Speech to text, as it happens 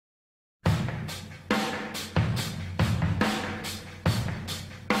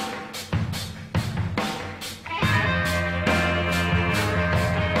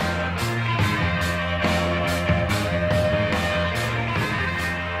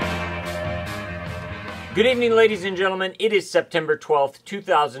Good evening, ladies and gentlemen. It is September 12th,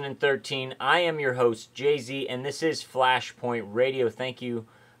 2013. I am your host, Jay-Z, and this is Flashpoint Radio. Thank you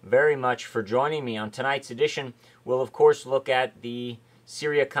very much for joining me. On tonight's edition, we'll, of course, look at the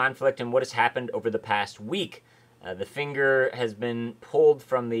Syria conflict and what has happened over the past week. The finger has been pulled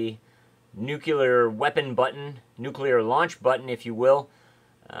from the nuclear weapon button, nuclear launch button, if you will.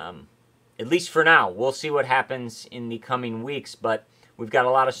 At least for now. We'll see what happens in the coming weeks, but we've got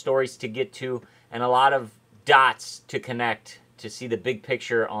a lot of stories to get to and a lot of dots to connect to see the big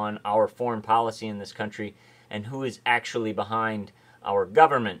picture on our foreign policy in this country and who is actually behind our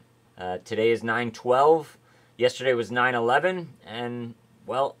government. Today is 9/12. Yesterday was 9/11. And,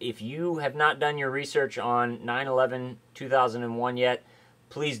 well, if you have not done your research on 9/11 2001 yet,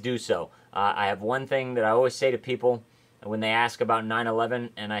 please do so. I have one thing that I always say to people when they ask about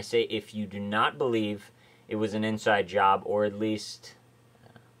 9/11, and I say if you do not believe it was an inside job, or at least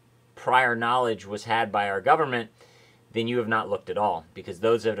prior knowledge was had by our government, then you have not looked at all. Because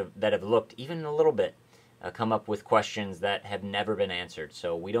those that have looked even a little bit come up with questions that have never been answered.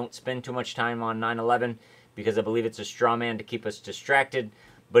 So we don't spend too much time on 9/11 because I believe it's a straw man to keep us distracted.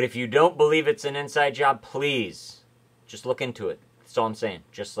 But if you don't believe it's an inside job, please just look into it. That's all I'm saying.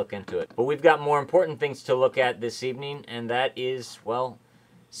 Just look into it. But we've got more important things to look at this evening, and that is, well,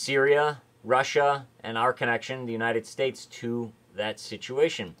 Syria, Russia, and our connection, the United States, to that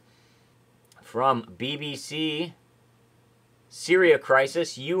situation. From BBC, Syria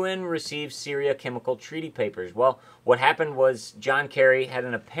crisis, UN receives Syria chemical treaty papers. Well, what happened was John Kerry had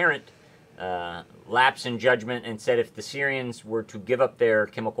an apparent lapse in judgment and said if the Syrians were to give up their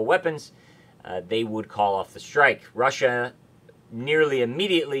chemical weapons, they would call off the strike. Russia nearly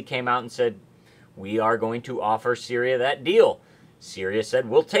immediately came out and said, we are going to offer Syria that deal. Syria said,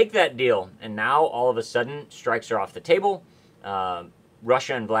 we'll take that deal. And now, all of a sudden, strikes are off the table.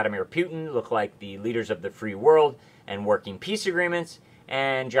 Russia and Vladimir Putin look like the leaders of the free world and working peace agreements,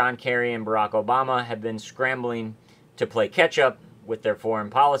 and John Kerry and Barack Obama have been scrambling to play catch-up with their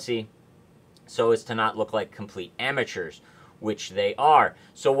foreign policy so as to not look like complete amateurs, which they are.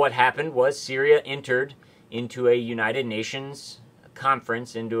 So what happened was Syria entered into a United Nations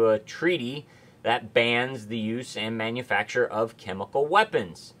conference, into a treaty that bans the use and manufacture of chemical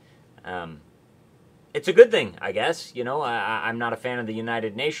weapons. It's a good thing, I guess. You know, I'm not a fan of the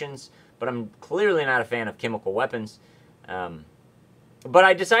United Nations, but I'm clearly not a fan of chemical weapons. But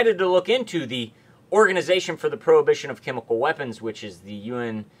I decided to look into the Organization for the Prohibition of Chemical Weapons, which is the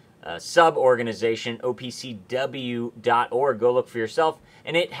UN sub-organization, OPCW.org. Go look for yourself.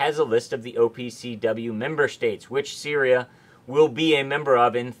 And it has a list of the OPCW member states, which Syria will be a member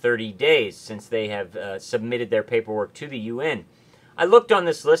of in 30 days, since they have submitted their paperwork to the UN. I looked on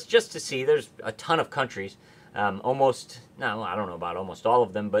this list just to see. There's a ton of countries. I don't know about almost all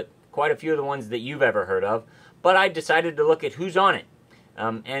of them, but quite a few of the ones that you've ever heard of. But I decided to look at who's on it.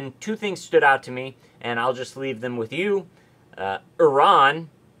 And two things stood out to me, and I'll just leave them with you. Iran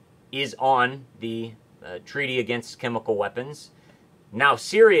is on the treaty against chemical weapons. Now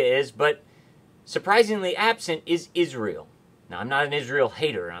Syria is, but surprisingly absent is Israel. Now, I'm not an Israel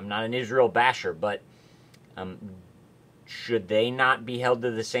hater. I'm not an Israel basher, but should they not be held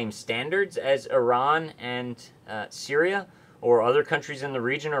to the same standards as Iran and Syria or other countries in the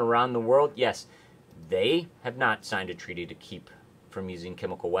region or around the world? Yes, they have not signed a treaty to keep from using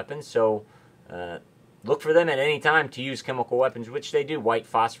chemical weapons, so look for them at any time to use chemical weapons, which they do. White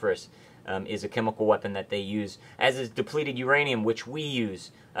phosphorus is a chemical weapon that they use, as is depleted uranium, which we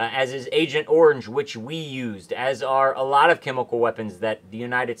use, as is Agent Orange, which we used, as are a lot of chemical weapons that the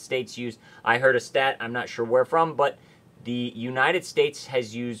United States used. I heard a stat, I'm not sure where from, but the United States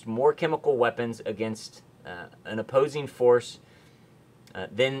has used more chemical weapons against an opposing force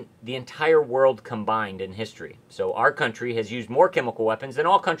than the entire world combined in history. So our country has used more chemical weapons than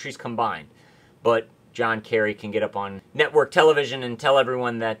all countries combined. But John Kerry can get up on network television and tell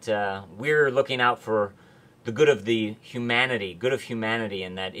everyone that we're looking out for the good of humanity,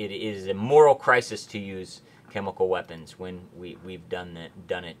 and that it is a moral crisis to use chemical weapons when we've done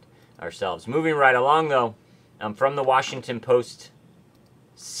it ourselves. Moving right along, though, from the Washington Post,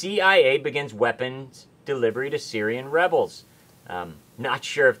 CIA begins weapons delivery to Syrian rebels. Not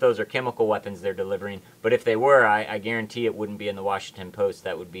sure if those are chemical weapons they're delivering, but if they were, I guarantee it wouldn't be in the Washington Post.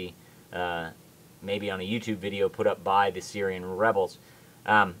 That would be maybe on a YouTube video put up by the Syrian rebels.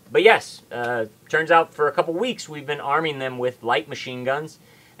 But yes, turns out for a couple weeks we've been arming them with light machine guns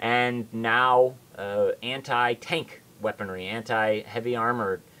and now anti-tank weaponry, anti-heavy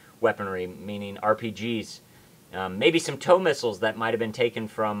armored weaponry, meaning RPGs. Maybe some tow missiles that might have been taken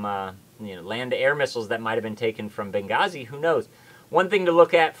from, land-to-air missiles that might have been taken from Benghazi. Who knows? One thing to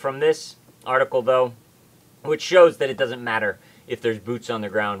look at from this article, though, which shows that it doesn't matter if there's boots on the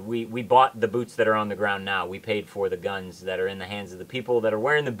ground. We bought the boots that are on the ground now. We paid for the guns that are in the hands of the people that are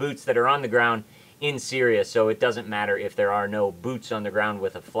wearing the boots that are on the ground in Syria. So it doesn't matter if there are no boots on the ground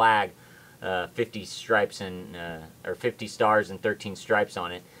with a flag, 50 stripes and or 50 stars and 13 stripes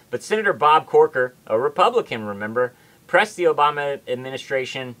on it. But Senator Bob Corker, a Republican, remember, pressed the Obama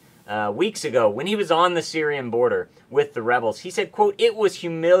administration weeks ago when he was on the Syrian border with the rebels. He said, quote, "It was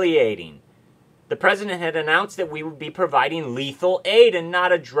humiliating. The president had announced that we would be providing lethal aid and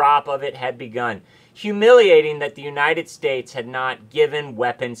not a drop of it had begun. Humiliating that the United States had not given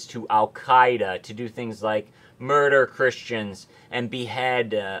weapons to Al-Qaeda to do things like murder Christians and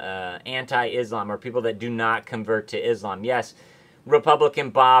behead anti-Islam or people that do not convert to Islam." Yes, Republican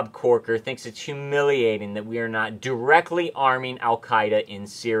Bob Corker thinks it's humiliating that we are not directly arming Al-Qaeda in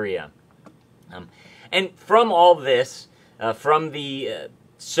Syria. And from all this, from the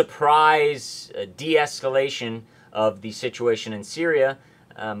surprise de-escalation of the situation in Syria,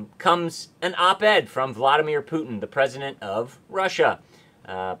 comes an op-ed from Vladimir Putin, the president of Russia,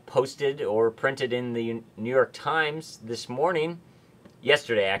 posted or printed in the New York Times this morning,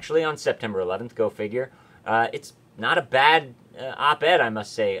 yesterday actually, on September 11th, go figure. It's not a bad op-ed, I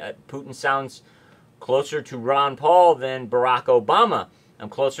must say. Putin sounds closer to Ron Paul than Barack Obama. I'm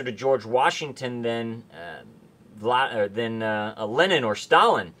closer to George Washington than Lenin or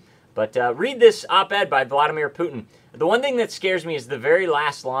Stalin. But read this op-ed by Vladimir Putin. The one thing that scares me is the very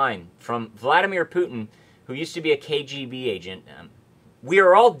last line from Vladimir Putin, who used to be a KGB agent. We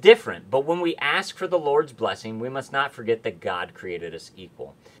are all different, but when we ask for the Lord's blessing, we must not forget that God created us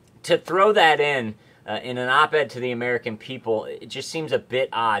equal. To throw that in an op-ed to the American people, it just seems a bit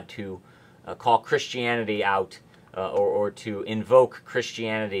odd to call Christianity out or to invoke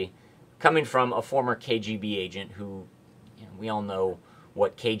Christianity coming from a former KGB agent who, we all know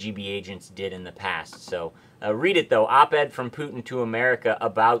what KGB agents did in the past. So read it, though. Op-ed from Putin to America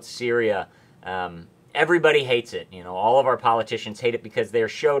about Syria. Everybody hates it. All of our politicians hate it because they're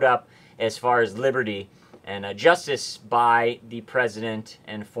showed up as far as liberty and justice by the president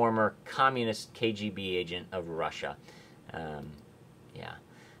and former communist KGB agent of Russia. Yeah.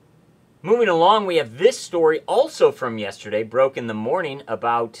 Moving along, we have this story also from yesterday, broke in the morning,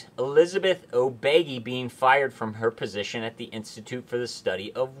 about Elizabeth O'Baggy being fired from her position at the Institute for the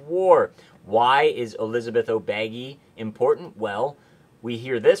Study of War. Why is Elizabeth O'Baggy important? Well, we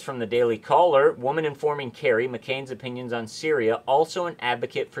hear this from the Daily Caller. Woman informing Kerry, McCain's opinions on Syria, also an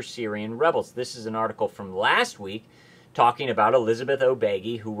advocate for Syrian rebels. This is an article from last week talking about Elizabeth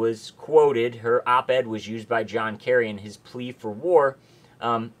O'Baggy, who was quoted. Her op-ed was used by John Kerry in his plea for war.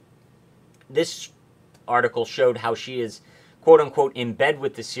 This article showed how she is, quote-unquote, in bed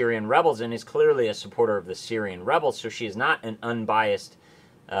with the Syrian rebels and is clearly a supporter of the Syrian rebels, so she is not an unbiased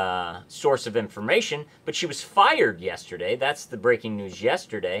source of information, but she was fired yesterday, that's the breaking news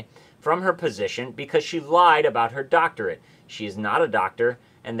yesterday, from her position because she lied about her doctorate. She is not a doctor,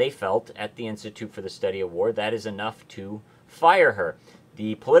 and they felt at the Institute for the Study of War that is enough to fire her.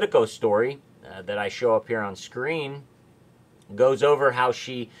 The Politico story that I show up here on screen goes over how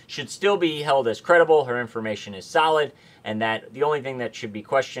she should still be held as credible, her information is solid, and that the only thing that should be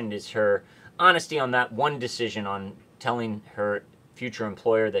questioned is her honesty on that one decision on telling her future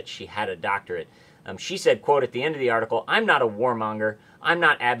employer that she had a doctorate. She said, quote, at the end of the article, "I'm not a warmonger. I'm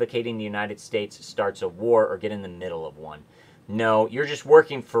not advocating the United States starts a war or get in the middle of one. No, you're just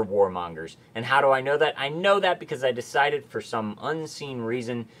working for warmongers. And how do I know that? I know that because I decided for some unseen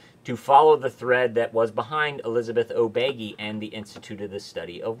reason to follow the thread that was behind Elizabeth O'Baggy and the Institute of the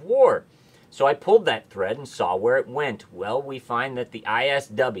Study of War. So I pulled that thread and saw where it went. Well, we find that the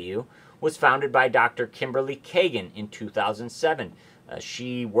ISW was founded by Dr. Kimberly Kagan in 2007.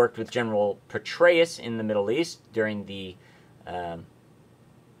 She worked with General Petraeus in the Middle East during the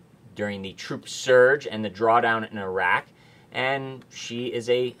troop surge and the drawdown in Iraq, and she is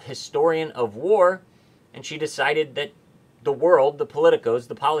a historian of war, and she decided that the world, the politicos,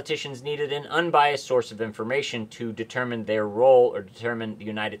 the politicians needed an unbiased source of information to determine their role or determine the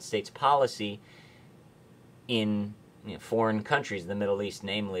United States policy in foreign countries. The Middle East,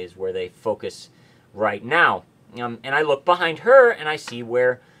 namely, is where they focus right now. And I look behind her and I see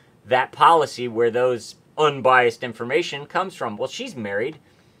where that policy, where those unbiased information comes from. Well, she's married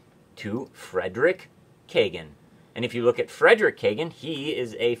to Frederick Kagan. And if you look at Frederick Kagan, he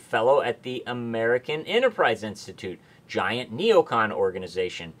is a fellow at the American Enterprise Institute, giant neocon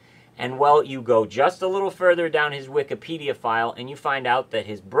organization. And well, you go just a little further down his Wikipedia file and you find out that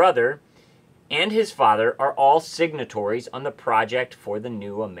his brother and his father are all signatories on the project for the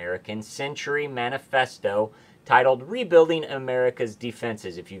New American Century Manifesto, titled Rebuilding America's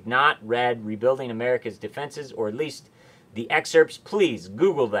Defenses. If you've not read Rebuilding America's Defenses, or at least the excerpts, please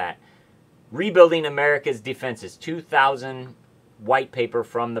Google that. Rebuilding America's Defenses, 2000 white paper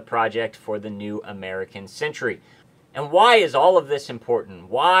from the Project for the New American Century. And why is all of this important?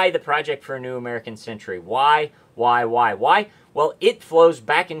 Why the Project for a New American Century? Why? Well, it flows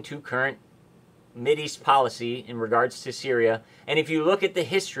back into current Mideast policy in regards to Syria. And if you look at the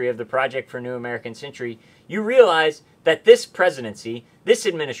history of the Project for a New American Century, you realize that this presidency, this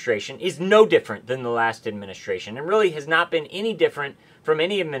administration, is no different than the last administration, and really has not been any different from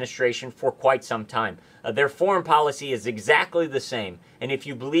any administration for quite some time. Their foreign policy is exactly the same. And if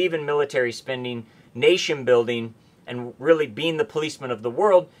you believe in military spending, nation building, and really being the policeman of the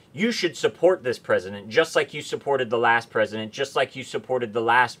world, you should support this president, just like you supported the last president, just like you supported the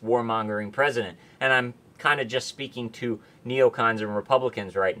last warmongering president. And I'm kind of just speaking to neocons and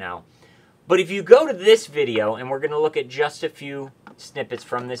Republicans right now. But if you go to this video, and we're going to look at just a few snippets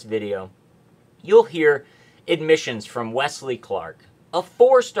from this video, you'll hear admissions from Wesley Clark, a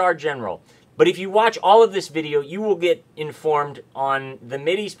 4-star general. But if you watch all of this video, you will get informed on the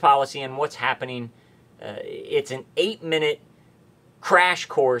Mideast policy and what's happening. It's an 8-minute crash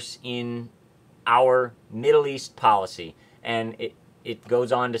course in our Middle East policy. And it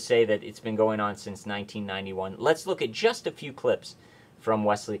goes on to say that it's been going on since 1991. Let's look at just a few clips from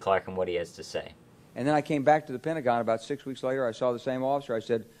Wesley Clark and what he has to say. And then I came back to the Pentagon about 6 weeks later. I saw the same officer. I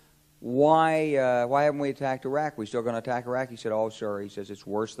said, why haven't we attacked Iraq? We still going to attack Iraq? He said, oh, sir. He says, it's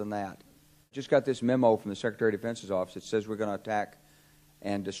worse than that. Just got this memo from the Secretary of Defense's office that says we're going to attack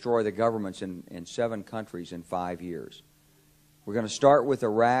and destroy the governments in 7 countries in 5 years. We're going to start with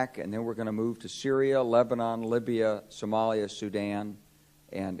Iraq, and then we're going to move to Syria, Lebanon, Libya, Somalia, Sudan,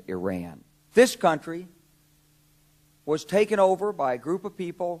 and Iran. This country was taken over by a group of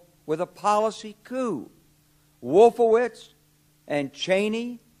people with a policy coup. Wolfowitz and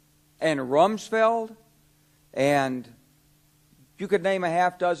Cheney and Rumsfeld, and you could name a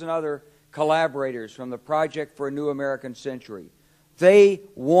half-dozen other collaborators from the Project for a New American Century. They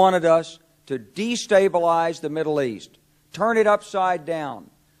wanted us to destabilize the Middle East, turn it upside down,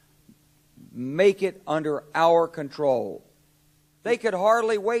 make it under our control. They could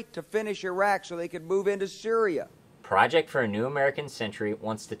hardly wait to finish Iraq so they could move into Syria. Project for a New American Century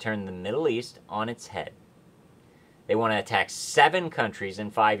wants to turn the Middle East on its head. They want to attack 7 countries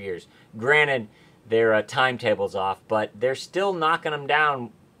in 5 years. Granted, their timetable's off, but they're still knocking them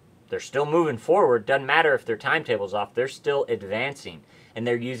down. They're still moving forward. Doesn't matter if their timetable's off. They're still advancing. And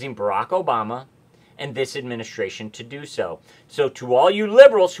they're using Barack Obama and this administration to do so. So to all you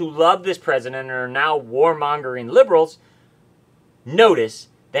liberals who love this president and are now warmongering liberals, notice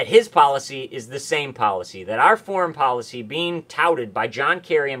that his policy is the same policy, that our foreign policy being touted by John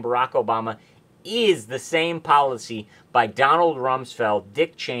Kerry and Barack Obama is the same policy by Donald Rumsfeld,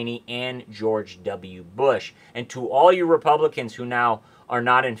 Dick Cheney, and George W. Bush. And to all you Republicans who now are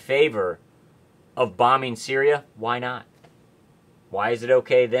not in favor of bombing Syria, why not? Why is it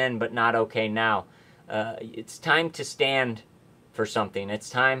okay then but not okay now? It's time to stand for something. It's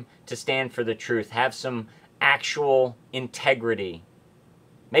time to stand for the truth. Have some actual integrity.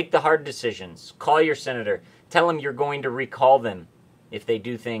 Make the hard decisions. Call your senator. Tell them you're going to recall them if they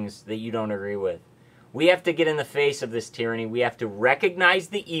do things that you don't agree with. We have to get in the face of this tyranny. We have to recognize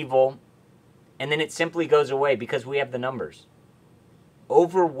the evil, and then it simply goes away because we have the numbers.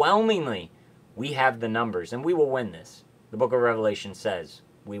 Overwhelmingly, we have the numbers, and we will win this. The book of Revelation says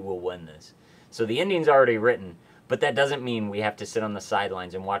we will win this. So the ending's already written, but that doesn't mean we have to sit on the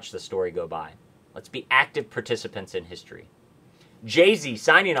sidelines and watch the story go by. Let's be active participants in history. Jay-Z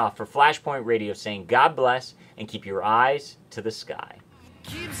signing off for Flashpoint Radio saying God bless and keep your eyes to the sky.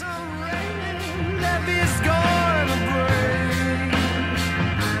 Keeps on raining, love is gonna break.